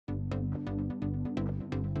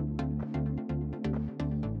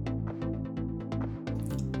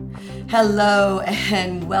Hello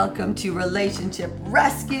and welcome to Relationship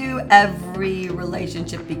Rescue. Every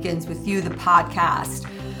relationship begins with you, the podcast.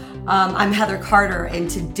 I'm Heather Carter, and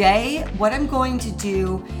today what I'm going to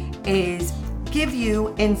do is give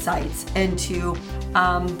you insights into,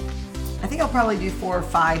 I think I'll probably do 4 or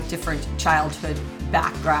 5 different childhood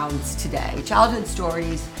backgrounds today. Childhood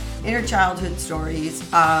stories, inner child stories,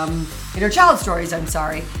 I'm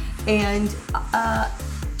sorry. And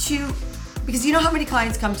because you know how many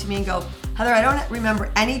clients come to me and go, Heather, I don't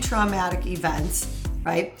remember any traumatic events,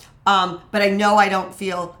 right? But I know I don't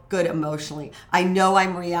feel good emotionally. I know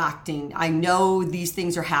I'm reacting. I know these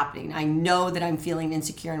things are happening. I know that I'm feeling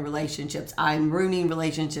insecure in relationships. I'm ruining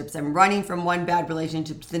relationships. I'm running from one bad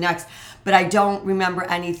relationship to the next, but I don't remember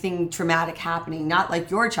anything traumatic happening, not like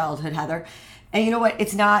your childhood, Heather. And you know what?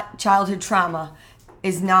 It's not childhood trauma.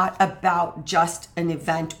 Is not about just an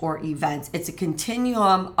event or events. It's a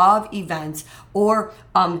continuum of events or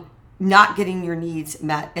not getting your needs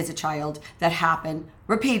met as a child that happen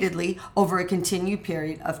repeatedly over a continued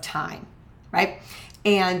period of time, right?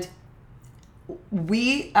 And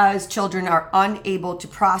we as children are unable to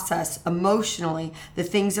process emotionally the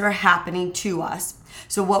things that are happening to us.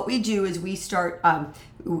 So what we do is we start,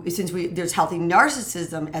 there's healthy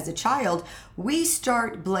narcissism as a child, we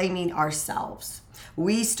start blaming ourselves.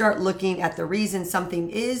 We start looking at the reason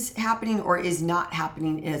something is happening or is not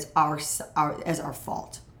happening as our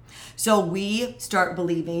fault. So we start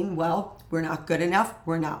believing, well, we're not good enough,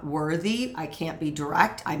 we're not worthy, I can't be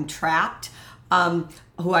direct, I'm trapped,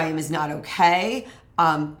 who I am is not okay,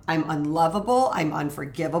 I'm unlovable, I'm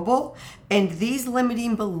unforgivable. And these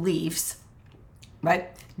limiting beliefs,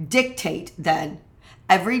 right, dictate then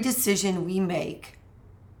every decision we make,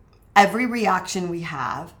 every reaction we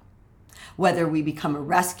have, whether we become a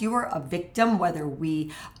rescuer, a victim, whether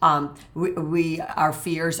our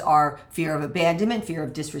fears are fear of abandonment, fear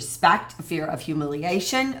of disrespect, fear of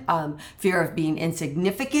humiliation, fear of being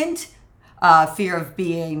insignificant, fear of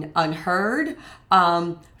being unheard,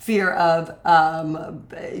 fear of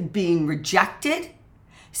being rejected.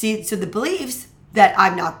 See, so the beliefs that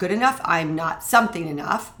I'm not good enough, I'm not something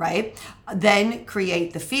enough, right? Then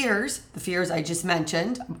create the fears I just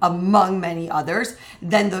mentioned, among many others.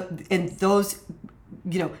 Then those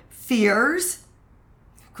fears,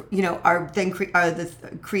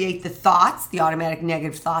 create the thoughts, the automatic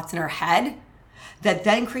negative thoughts in our head that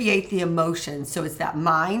then create the emotions. So it's that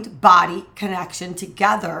mind-body connection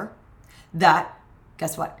together that,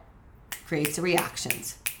 guess what? Creates the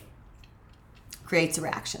reactions.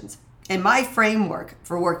 And my framework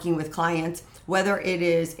for working with clients, whether it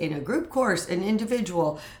is in a group course, an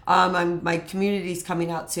individual, my community's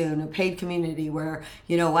coming out soon, a paid community where,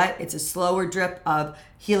 you know what, it's a slower drip of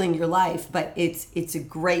healing your life, but it's a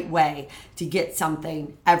great way to get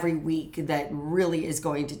something every week that really is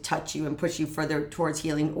going to touch you and push you further towards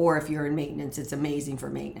healing. Or if you're in maintenance, it's amazing for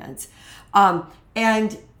maintenance.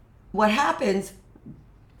 And what happens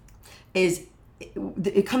is,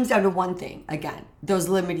 it comes down to one thing, again, those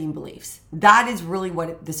limiting beliefs. That is really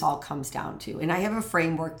what this all comes down to. And I have a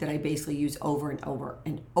framework that I basically use over and over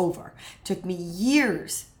and over. It took me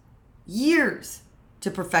years to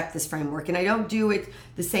perfect this framework. And I don't do it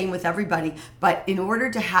the same with everybody. But in order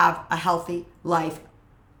to have a healthy life,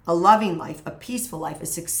 a loving life, a peaceful life, a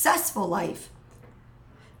successful life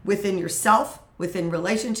within yourself, within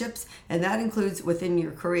relationships, and that includes within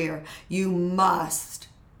your career, you must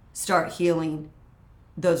start healing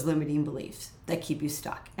those limiting beliefs that keep you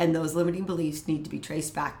stuck. And those limiting beliefs need to be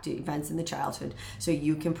traced back to events in the childhood so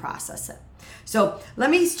you can process it. So let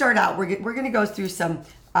me start out. We're going to go through some,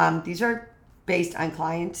 these are based on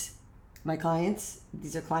my clients.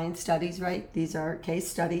 These are client studies, right? These are case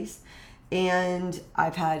studies. And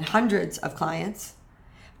I've had hundreds of clients.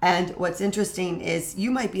 And what's interesting is you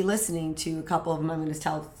might be listening to a couple of them I'm going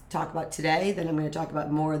to talk about today, then I'm going to talk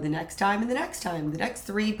about more the next time, and the next time. The next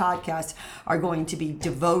 3 podcasts are going to be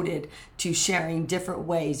devoted to sharing different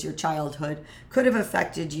ways your childhood could have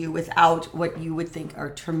affected you without what you would think are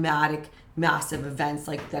traumatic, massive events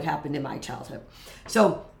like that happened in my childhood.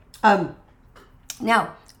 So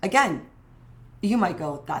now, again, you might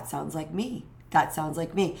go, that sounds like me.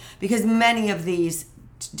 Because many of these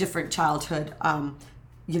different childhood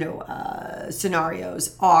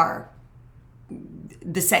scenarios are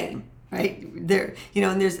the same, right? There,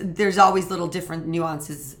 and there's always little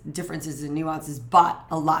differences and nuances, but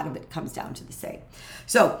a lot of it comes down to the same.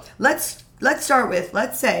 So let's start with,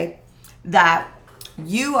 let's say that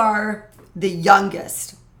you are the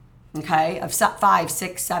youngest, okay, of 5,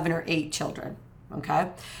 6, 7, or 8 children, okay,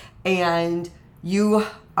 and you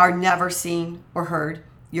are never seen or heard.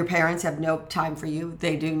 Your parents have no time for you.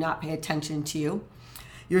 They do not pay attention to you.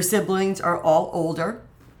 Your siblings are all older.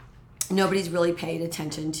 Nobody's really paid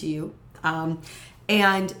attention to you.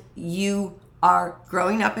 And you are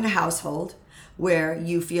growing up in a household where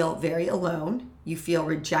you feel very alone. You feel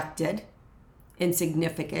rejected,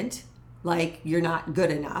 insignificant, like you're not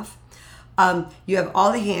good enough. You have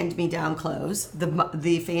all the hand-me-down clothes.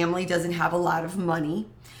 The family doesn't have a lot of money.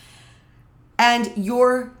 And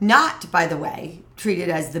you're not, by the way, treated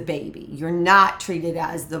as the baby. You're not treated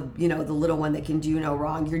as the little one that can do no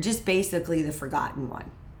wrong. You're just basically the forgotten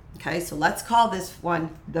one. Okay, so let's call this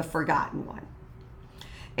one the forgotten one.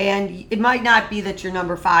 And it might not be that you're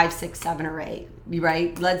number 5, 6, 7, or 8,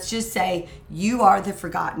 right? Let's just say you are the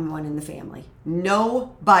forgotten one in the family.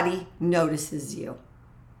 Nobody notices you.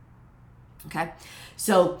 Okay,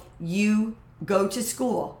 so you go to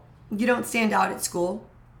school. You don't stand out at school.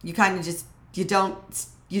 You kind of just, you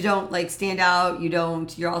don't like stand out.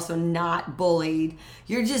 You're also not bullied.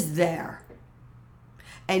 You're just there.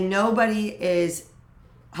 And nobody is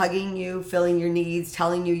hugging you, filling your needs,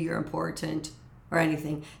 telling you you're important or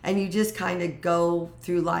anything. And you just kind of go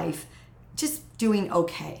through life just doing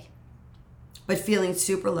okay, but feeling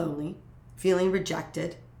super lonely, feeling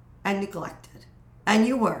rejected and neglected. And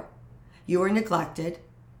you were neglected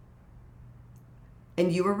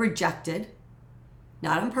and you were rejected,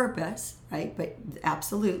 not on purpose, right? But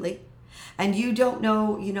absolutely. And you don't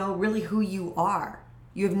know, really who you are.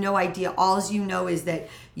 You have no idea. All you know is that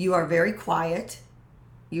you are very quiet.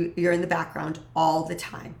 You're in the background all the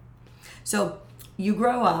time. So you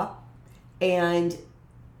grow up and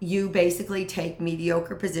you basically take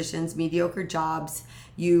mediocre positions, mediocre jobs.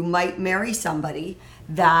 You might marry somebody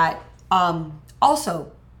that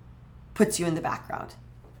also puts you in the background.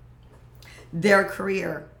 Their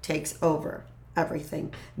career takes over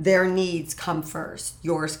everything. Their needs come first.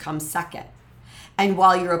 Yours comes second. And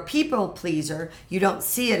while you're a people pleaser, you don't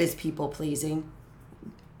see it as people pleasing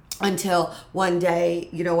until one day,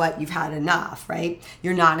 you've had enough, right?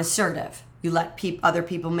 You're non-assertive. You let other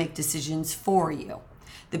people make decisions for you.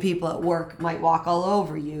 The people at work might walk all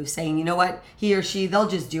over you saying, you know what, he or she, they'll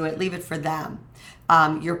just do it. Leave it for them.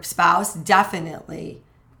 Your spouse definitely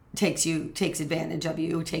takes advantage of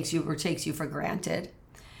you, takes you for granted.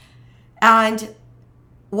 And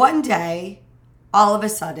one day, all of a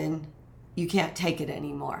sudden, you can't take it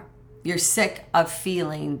anymore. You're sick of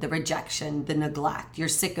feeling the rejection, the neglect. You're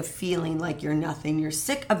sick of feeling like you're nothing. You're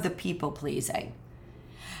sick of the people pleasing.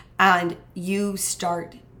 And you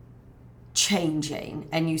start changing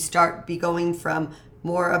and you start going from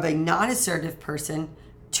more of a non-assertive person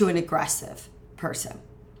to an aggressive person.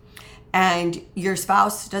 And your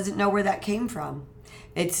spouse doesn't know where that came from.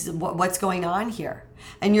 It's what's going on here.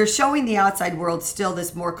 And you're showing the outside world still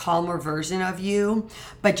this more calmer version of you,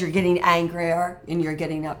 but you're getting angrier and you're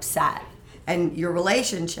getting upset. And your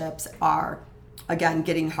relationships are, again,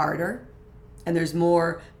 getting harder and there's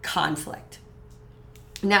more conflict.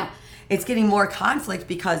 Now, it's getting more conflict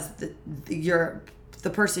because the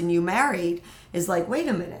person you married is like, wait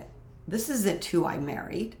a minute, this isn't who I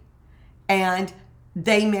married. And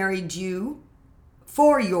they married you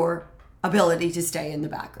for your ability to stay in the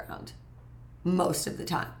background most of the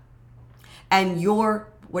time. And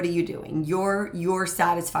what are you doing? You're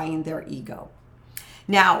satisfying their ego.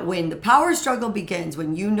 Now, when the power struggle begins,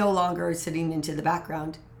 when you no longer are sitting into the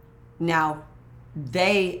background, now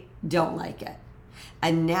they don't like it.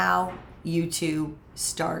 And now you two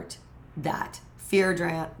start that fear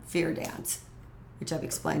dance, which I've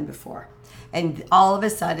explained before. And all of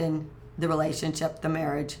a sudden, the relationship, the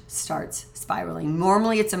marriage starts spiraling.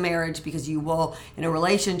 Normally it's a marriage because in a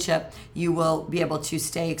relationship, you will be able to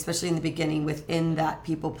stay, especially in the beginning, within that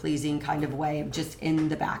people-pleasing kind of way of just in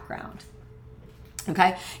the background.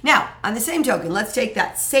 Okay? Now, on the same token, let's take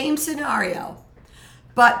that same scenario,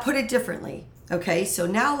 but put it differently. Okay? So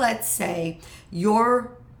now let's say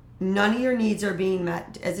none of your needs are being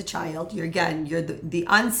met as a child. You're the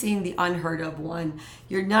unseen, the unheard of one.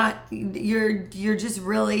 You're just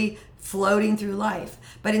really floating through life.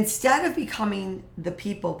 But instead of becoming the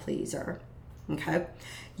people pleaser, okay,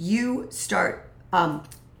 you start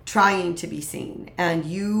trying to be seen and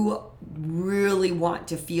you really want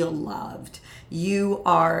to feel loved. You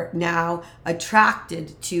are now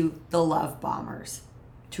attracted to the love bombers.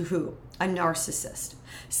 To who? A narcissist.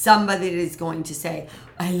 Somebody that is going to say,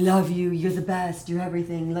 I love you, you're the best, you're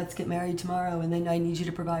everything, let's get married tomorrow, and then I need you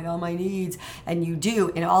to provide all my needs. And you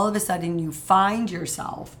do, and all of a sudden you find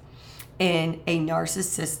yourself in a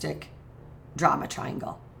narcissistic drama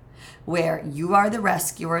triangle where you are the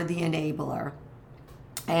rescuer, the enabler,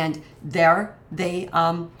 and they're the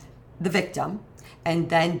victim, And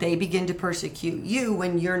then they begin to persecute you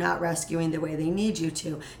when you're not rescuing the way they need you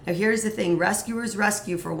to. Now, here's the thing. Rescuers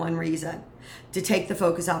rescue for one reason: to take the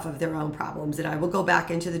focus off of their own problems. And I will go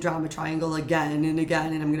back into the drama triangle again and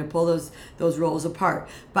again, and I'm going to pull those roles apart.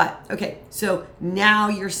 But, okay, so now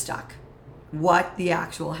you're stuck. What the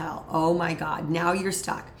actual hell? Oh my God, now you're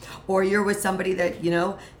stuck. Or you're with somebody that,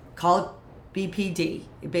 call it BPD.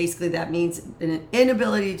 Basically, that means an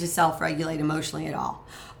inability to self-regulate emotionally at all.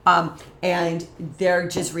 And they're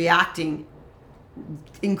just reacting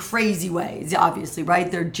in crazy ways, obviously,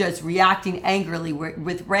 right? They're just reacting angrily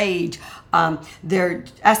with rage. They're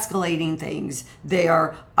escalating things.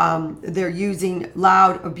 They're using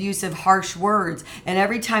loud, abusive, harsh words. And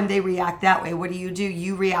every time they react that way, what do?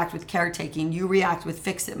 You react with caretaking. You react with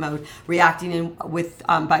fix-it mode, reacting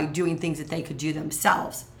by doing things that they could do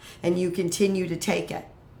themselves. And you continue to take it.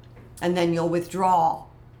 And then you'll withdraw.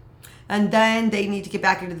 And then they need to get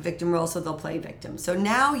back into the victim role, so they'll play victim. So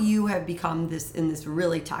now you have become in this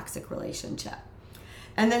really toxic relationship.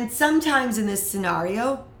 And then sometimes in this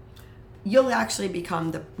scenario, you'll actually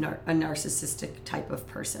become a narcissistic type of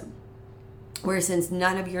person, where since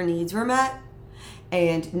none of your needs were met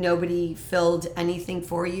and nobody filled anything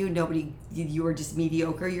for you, you were just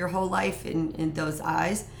mediocre your whole life in those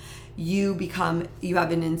eyes, you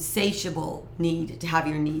have an insatiable need to have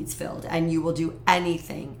your needs filled, and you will do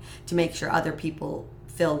anything to make sure other people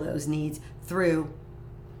fill those needs through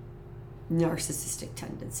narcissistic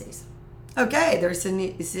tendencies. Okay, there's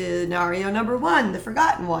scenario number 1, the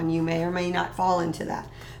forgotten one. You may or may not fall into that.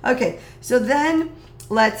 Okay, so then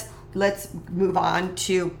let's move on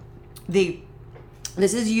to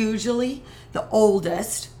this is usually the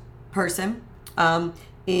oldest person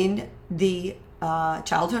in the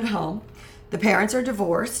childhood home. The parents are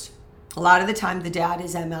divorced. A lot of the time the dad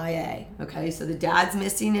is MIA. Okay, so the dad's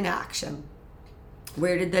missing in action.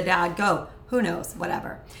 Where did the dad go? Who knows?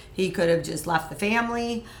 Whatever. He could have just left the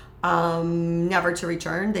family, never to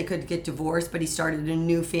return. They could get divorced, but he started a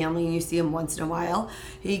new family and you see him once in a while.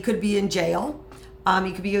 He could be in jail.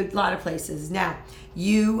 He could be a lot of places. Now,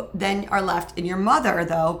 you then are left, and your mother,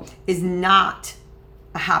 though, is not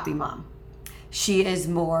a happy mom. She's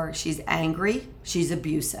angry, she's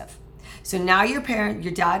abusive. So now your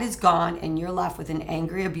dad is gone, and you're left with an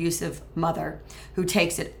angry, abusive mother who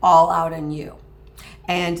takes it all out on you.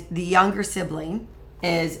 And the younger sibling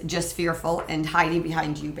is just fearful and hiding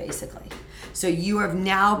behind you, basically. So you have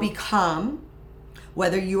now become,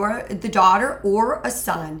 whether you are the daughter or a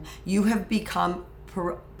son, you have become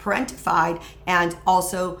parentified and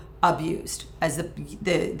also abused, as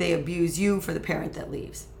they abuse you for the parent that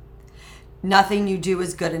leaves. Nothing you do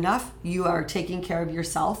is good enough. You are taking care of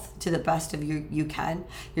yourself to the best of you can.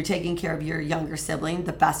 You're taking care of your younger sibling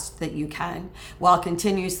the best that you can, while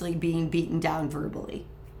continuously being beaten down verbally,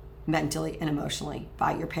 mentally, and emotionally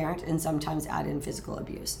by your parent, and sometimes add in physical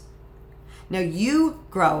abuse. Now you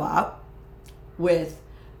grow up with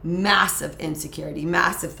massive insecurity,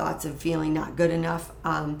 massive thoughts of feeling not good enough,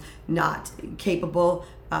 not capable.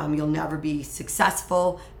 You'll never be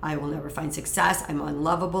successful. I will never find success. I'm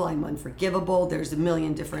unlovable. I'm unforgivable. There's a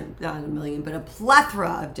plethora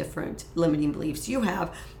of different limiting beliefs you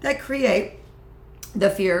have that create the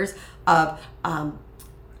fears of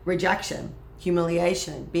rejection,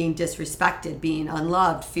 humiliation, being disrespected, being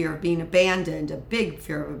unloved, fear of being abandoned, a big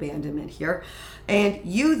fear of abandonment here. And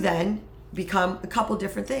you then can become a couple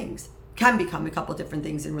different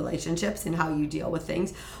things in relationships and how you deal with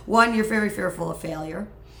things. One, you're very fearful of failure.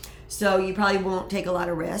 So you probably won't take a lot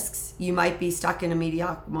of risks. You might be stuck in a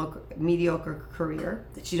mediocre career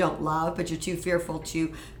that you don't love, but you're too fearful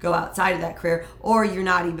to go outside of that career, or you're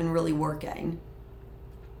not even really working.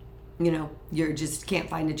 You just can't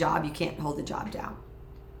find a job. You can't hold the job down.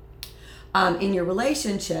 In your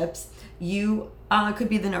relationships, you could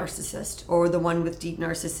be the narcissist or the one with deep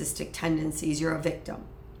narcissistic tendencies. You're a victim.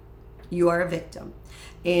 You are a victim.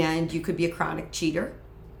 And you could be a chronic cheater,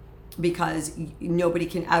 because nobody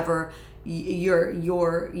can ever, you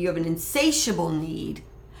have an insatiable need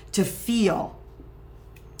to feel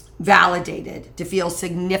validated, to feel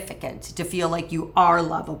significant, to feel like you are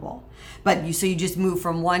lovable. So you just move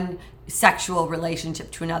from one sexual relationship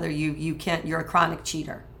to another. You're a chronic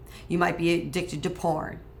cheater. You might be addicted to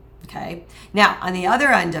porn. Okay. Now, on the other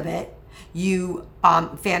end of it, you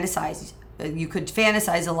fantasize. You could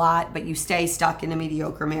fantasize a lot, but you stay stuck in a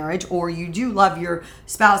mediocre marriage, or you do love your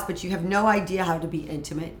spouse, but you have no idea how to be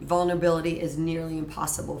intimate. Vulnerability is nearly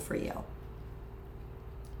impossible for you.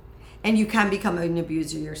 And you can become an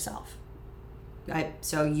abuser yourself. Right?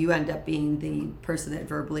 So you end up being the person that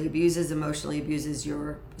verbally abuses, emotionally abuses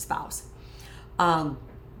your spouse,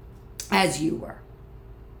 as you were.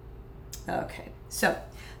 Okay. So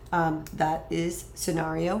that is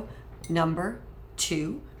scenario number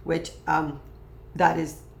 2, which that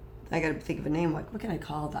is, I got to think of a name. Like, what can I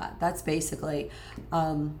call that? That's basically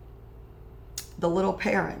the little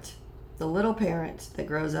parent that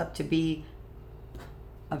grows up to be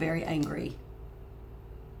a very angry,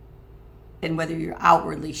 and whether you're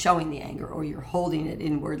outwardly showing the anger or you're holding it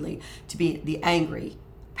inwardly, to be the angry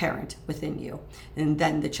parent within you, and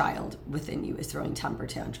then the child within you is throwing temper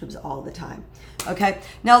tantrums all the time. Okay,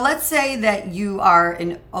 now let's say that you are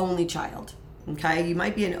an only child. Okay, you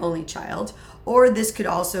might be an only child, or this could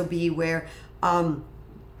also be where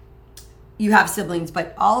you have siblings,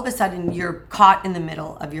 but all of a sudden you're caught in the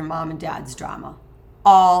middle of your mom and dad's drama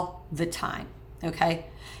all the time. Okay,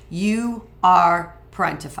 you are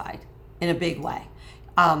parentified in a big way,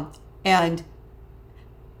 and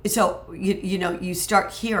so you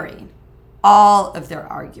start hearing all of their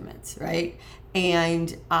arguments, right?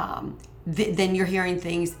 And then you're hearing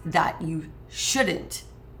things that you shouldn't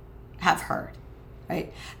have heard,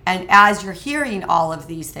 right? And as you're hearing all of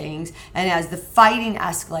these things, and as the fighting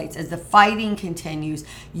escalates, as the fighting continues,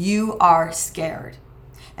 you are scared,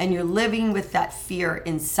 and you're living with that fear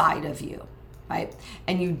inside of you, right?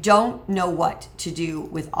 And you don't know what to do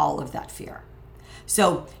with all of that fear.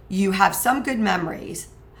 So you have some good memories,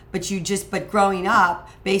 but growing up,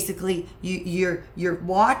 basically you're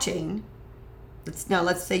watching,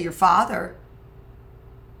 let's say your father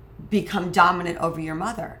become dominant over your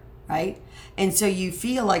mother, right? And so you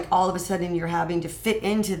feel like all of a sudden you're having to fit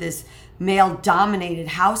into this male dominated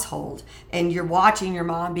household, and you're watching your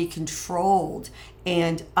mom be controlled,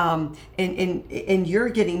 and you're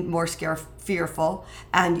getting more fearful,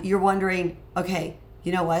 and you're wondering, okay,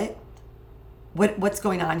 you know what's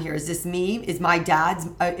going on here? Is this me? Is my dad's,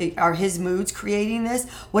 are his moods creating this?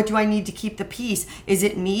 What do I need to keep the peace? Is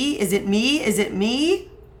it me? Is it me? Is it me?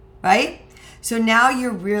 Right? So now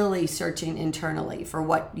you're really searching internally for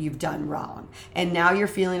what you've done wrong. And now you're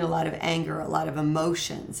feeling a lot of anger, a lot of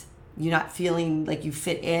emotions. You're not feeling like you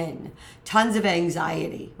fit in. Tons of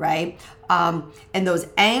anxiety, right? And those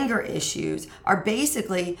anger issues are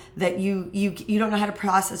basically that you don't know how to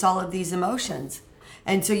process all of these emotions.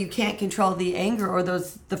 And so you can't control the anger or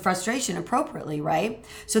the frustration appropriately, right?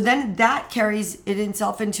 So then that carries it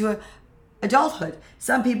itself into adulthood.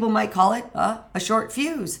 Some people might call it a short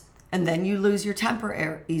fuse, and then you lose your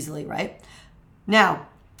temper easily, right? Now,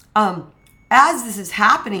 as this is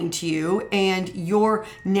happening to you, and you're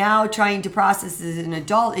now trying to process this as an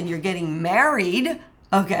adult, and you're getting married,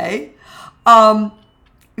 okay?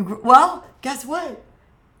 Well, guess what?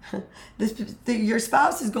 Your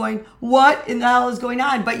spouse is going, what in the hell is going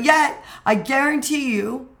on? But yet, I guarantee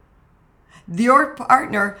you, your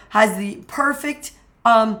partner has the perfect,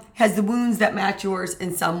 has the wounds that match yours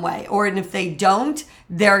in some way. Or and if they don't,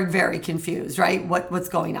 they're very confused, right? What's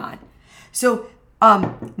going on? So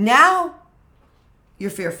now you're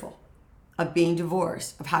fearful of being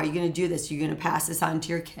divorced, of how you're going to do this. You're going to pass this on to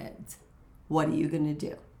your kids. What are you going to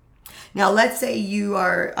do? Now, let's say you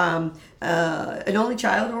are an only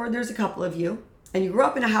child, or there's a couple of you, and you grew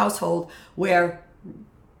up in a household where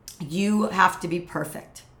you have to be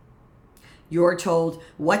perfect. You're told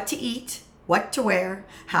what to eat, what to wear,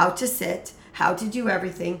 how to sit, how to do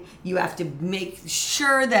everything. You have to make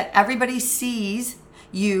sure that everybody sees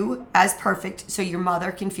you as perfect so your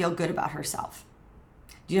mother can feel good about herself.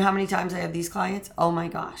 Do you know how many times I have these clients? Oh my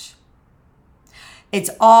gosh. It's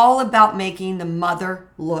all about making the mother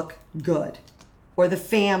look good or the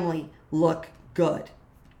family look good.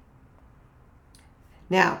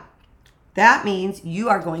 Now, that means you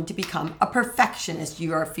are going to become a perfectionist.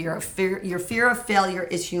 Your fear of failure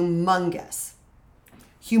is humongous.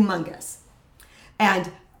 Humongous.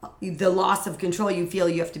 And the loss of control, you feel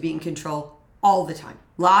you have to be in control all the time.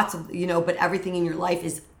 Lots of, but everything in your life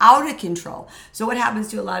is out of control. So what happens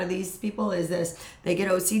to a lot of these people is this: they get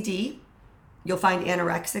OCD. You'll find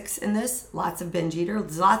anorexics in this, lots of binge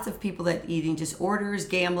eaters, lots of people that eating disorders,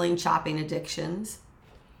 gambling, shopping addictions.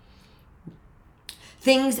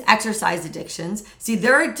 Exercise addictions. See,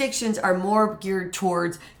 their addictions are more geared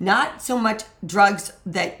towards not so much drugs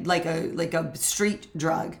that like a street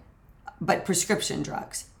drug, but prescription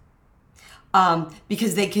drugs.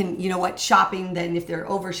 Because they can, shopping, then if they're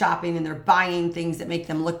over shopping and they're buying things that make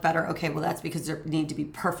them look better, okay, well, that's because they need to be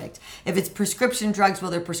perfect. If it's prescription drugs, well,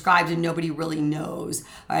 they're prescribed and nobody really knows,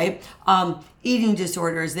 right? Eating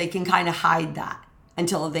disorders, they can kind of hide that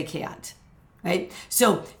until they can't, right?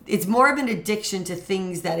 So it's more of an addiction to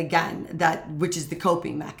things which is the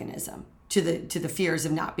coping mechanism to the fears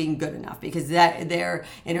of not being good enough, because that their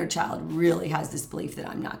inner child really has this belief that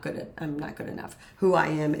I'm not good enough. Who I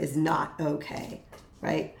am is not okay,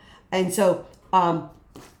 right? And so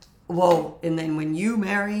Whoa, and then when you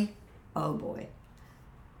marry, oh boy.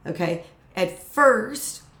 Okay, at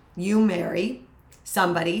first, you marry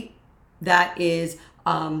somebody that is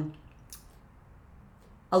a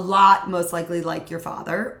lot most likely like your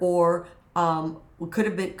father, or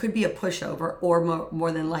could be a pushover, or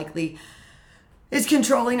more than likely is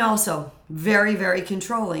controlling also. Very, very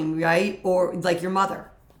controlling, right? Or like your mother.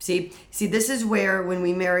 See, this is where when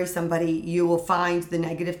we marry somebody, you will find the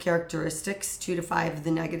negative characteristics, 2 to 5 of the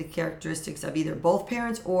negative characteristics of either both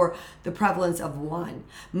parents or the prevalence of one.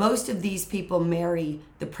 Most of these people marry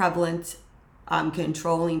the prevalent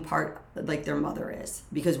controlling part, like their mother is,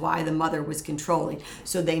 because why? The mother was controlling,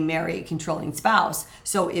 so they marry a controlling spouse.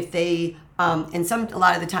 So if they and a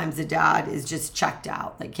lot of the times the dad is just checked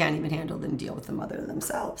out, like can't even handle and deal with the mother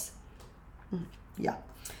themselves. Yeah.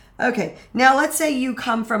 Okay, now let's say you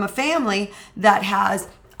come from a family that has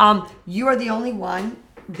you are the only one.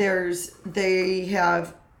 They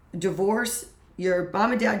have divorced, your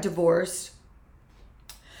mom and dad divorced,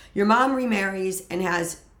 your mom remarries and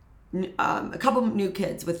has a couple new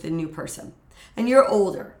kids with the new person, and you're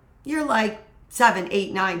older. You're like 7,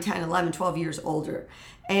 8, 9, 10, 11, 12 years older,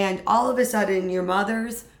 and all of a sudden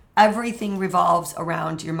everything revolves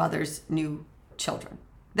around your mother's new children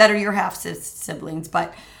that are your half siblings,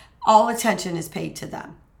 but all attention is paid to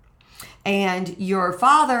them. And your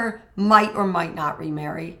father might or might not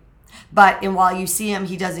remarry, and while you see him,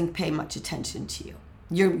 he doesn't pay much attention to you.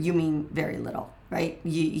 You mean very little, right?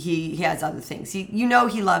 He has other things. He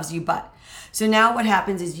loves you, but so now what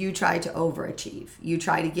happens is you try to overachieve. You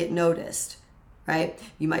try to get noticed, right?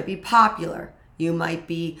 You might be popular. You might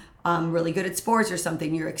be really good at sports or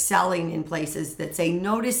something. You're excelling in places that say,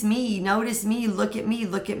 notice me, look at me,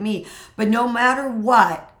 look at me. But no matter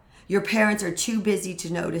what, your parents are too busy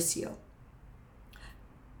to notice you.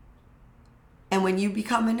 And when you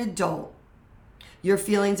become an adult, your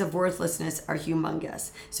feelings of worthlessness are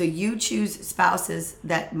humongous. So you choose spouses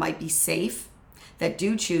that might be safe, that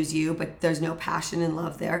do choose you, but there's no passion and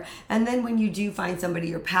love there. And then when you do find somebody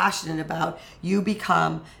you're passionate about, you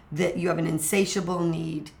have an insatiable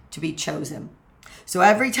need to be chosen. So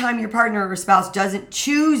every time your partner or spouse doesn't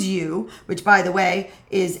choose you, which by the way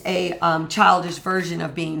is a childish version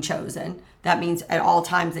of being chosen, that means at all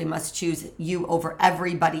times they must choose you over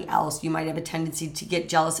everybody else. You might have a tendency to get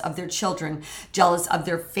jealous of their children, jealous of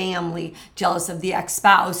their family, jealous of the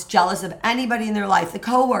ex-spouse, jealous of anybody in their life, the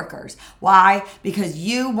coworkers. Why? Because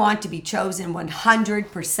you want to be chosen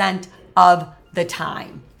 100% of the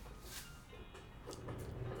time.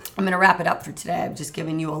 I'm going to wrap it up for today. I've just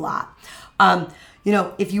given you a lot.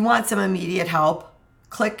 If you want some immediate help,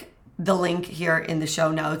 click the link here in the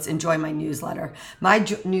show notes and join my newsletter. My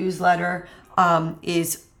newsletter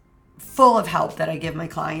is full of help that I give my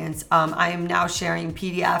clients. I am now sharing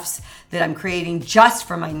PDFs that I'm creating just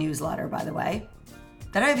for my newsletter, by the way,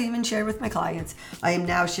 that I've even shared with my clients. I am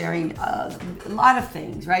now sharing a lot of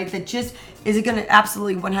things, right? That just, is it going to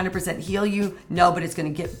absolutely 100% heal you? No, but it's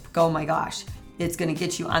going to oh my gosh, it's going to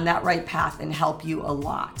get you on that right path and help you a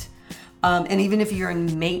lot. And even if you're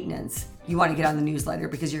in maintenance, you want to get on the newsletter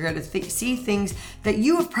because you're going to see things that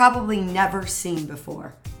you have probably never seen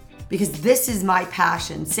before. Because this is my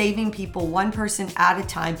passion, saving people one person at a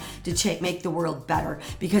time to make the world better.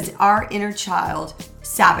 Because our inner child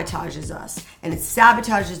sabotages us, and it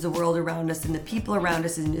sabotages the world around us and the people around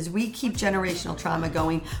us. And as we keep generational trauma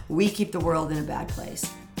going, we keep the world in a bad place.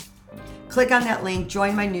 Click on that link,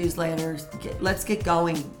 join my newsletters. Let's get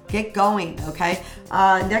going. Get going, okay?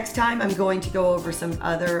 Next time, I'm going to go over some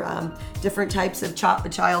other different types of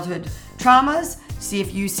childhood traumas, see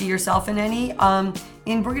if you see yourself in any, and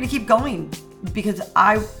we're going to keep going because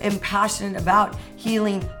I am passionate about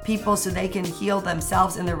healing people so they can heal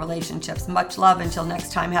themselves in their relationships. Much love. Until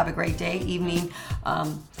next time, have a great day, evening,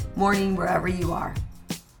 morning, wherever you are.